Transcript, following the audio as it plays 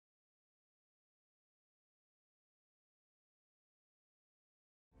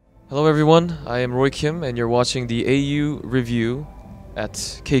Hello everyone, I am Roy Kim and you're watching the AU review at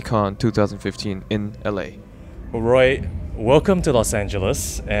KCON 2015 in LA. Well, Roy, welcome to Los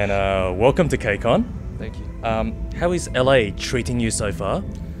Angeles and welcome to KCON. Thank you. How is LA treating you so far?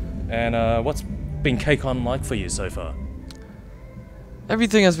 And what's been KCON like for you so far?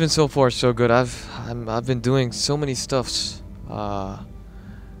 Everything has been so far so good. I've been doing so many stuffs at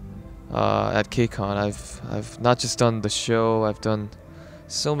KCON. I've not just done the show, I've done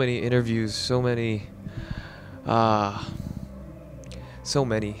so many interviews, so many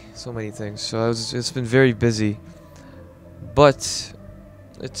things. So it's been very busy, but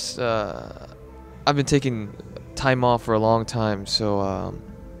it's I've been taking time off for a long time, so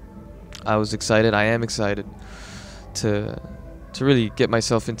I was excited. I am excited to really get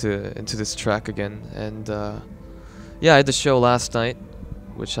myself into this track again. And yeah, I had the show last night,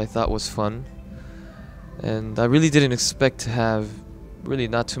 which I thought was fun, and I really didn't expect to have really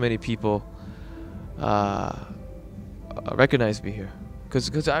not too many people recognize me here,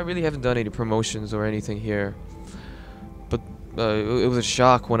 because I really haven't done any promotions or anything here. But it was a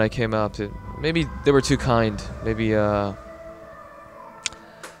shock when I came out. Maybe they were too kind. Maybe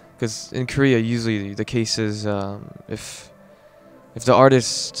because in Korea usually the case is if the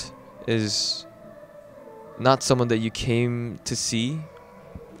artist is not someone that you came to see,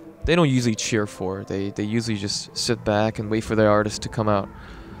 they don't usually cheer for. They usually just sit back and wait for their artist to come out.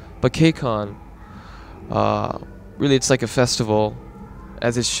 But KCON, really, it's like a festival,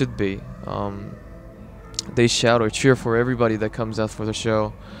 as it should be. They shout or cheer for everybody that comes out for the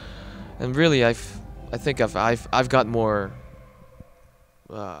show, and really, I think I've got more.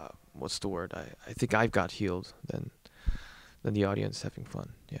 What's the word? I think I've got healed than the audience having fun.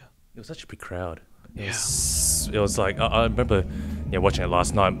 Yeah. It was such a big crowd. Yeah. It was like I remember, watching it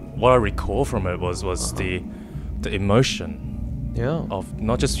last night. What I recall from it was the emotion, Yeah. of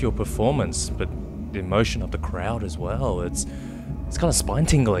not just your performance, but the emotion of the crowd as well. It's kind of spine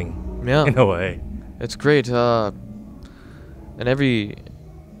tingling, Yeah. in a way. It's great. And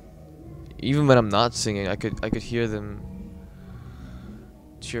even when I'm not singing, I could hear them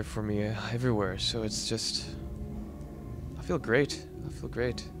cheer for me everywhere. So it's just, I feel great.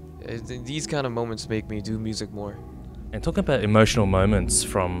 These kind of moments make me do music more. And talking about emotional moments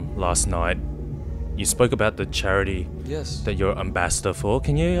from last night, you spoke about the charity Yes. that you're ambassador for.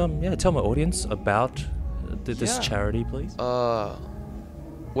 Can you tell my audience about this Yeah. charity, please? Well,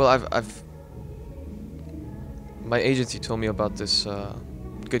 I've my agency told me about this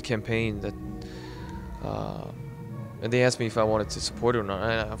good campaign that, and they asked me if I wanted to support it or not.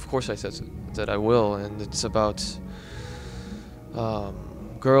 And of course, I said that I will. And it's about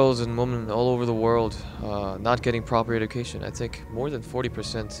girls and women all over the world not getting proper education. I think more than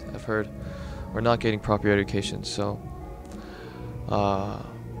 40% I've heard are not getting proper education. So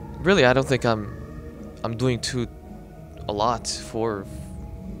really, I don't think I'm doing a lot for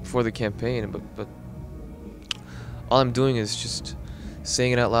the campaign, but all I'm doing is just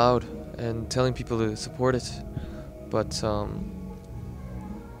saying it out loud and telling people to support it. But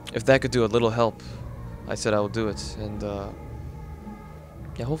if that could do a little help, I said I will do it. And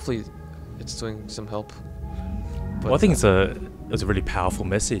yeah, hopefully it's doing some help. But, Well, I think it's a really powerful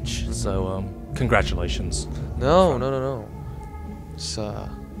message. So congratulations. No. It's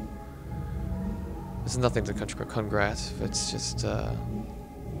nothing to congrats. It's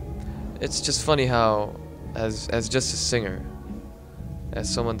just funny how, as just a singer, as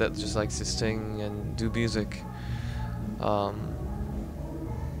someone that just likes to sing and do music,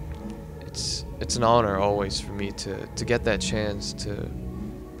 it's an honor always for me to get that chance to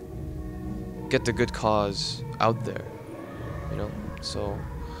get the good cause out there, So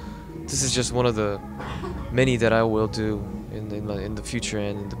this is just one of the many that I will do in the future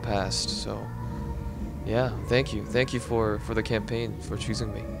and in the past. So yeah, thank you for the campaign, for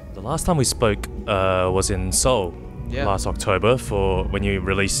choosing me. The last time we spoke was in Seoul, Yeah. last October, for when you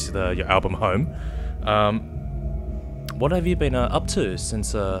released your album Home. What have you been up to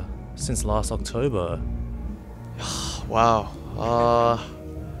since last October? Wow.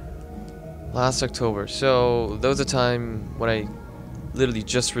 Last October. So that was a time when I literally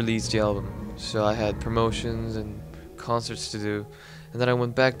just released the album. So I had promotions and concerts to do, and then I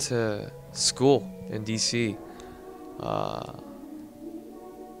went back to school in DC.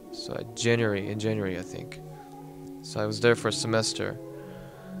 So in January I think. So I was there for a semester,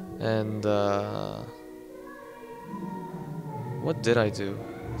 and what did I do?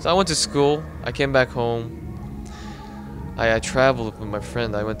 So I went to school. I came back home. I traveled with my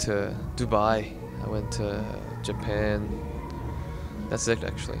friend. I went to Dubai. I went to Japan. That's it,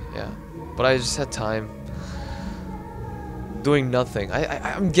 actually. Yeah. But I just had time. doing nothing.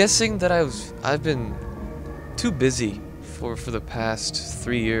 I'm guessing that I've been too busy for the past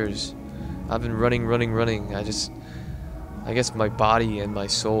 3 years. I've been running. I guess my body and my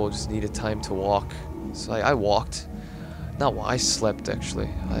soul just needed time to walk. So I walked. I slept actually.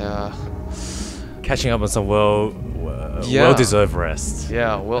 Catching up on some Yeah. well-deserved rest.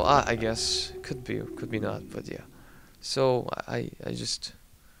 Yeah, well, I guess could be not, but yeah. So I just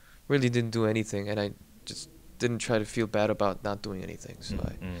really didn't do anything, and I just didn't try to feel bad about not doing anything. So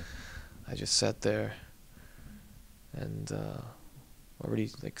I just sat there, and already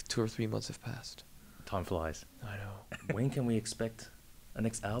like 2 or 3 months have passed. Time flies. I know. When can we expect a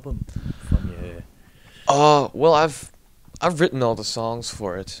next album from you? Well, I've written all the songs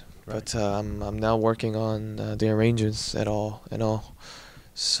for it, Right. but I'm now working on the arrangements and all.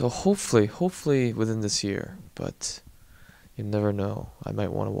 So hopefully within this year, but you never know. I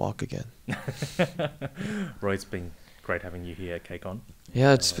might want to walk again. Roy, it's been great having you here at KCON.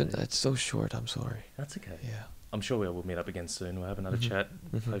 Yeah, it's so short. I'm sorry. That's okay. Yeah. I'm sure we'll meet up again soon. We'll have another Mhm. chat,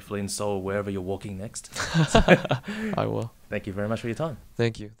 Mhm. hopefully in Seoul, wherever you're walking next. I will. Thank you very much for your time.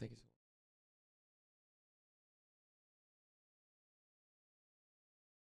 Thank you. Thank you.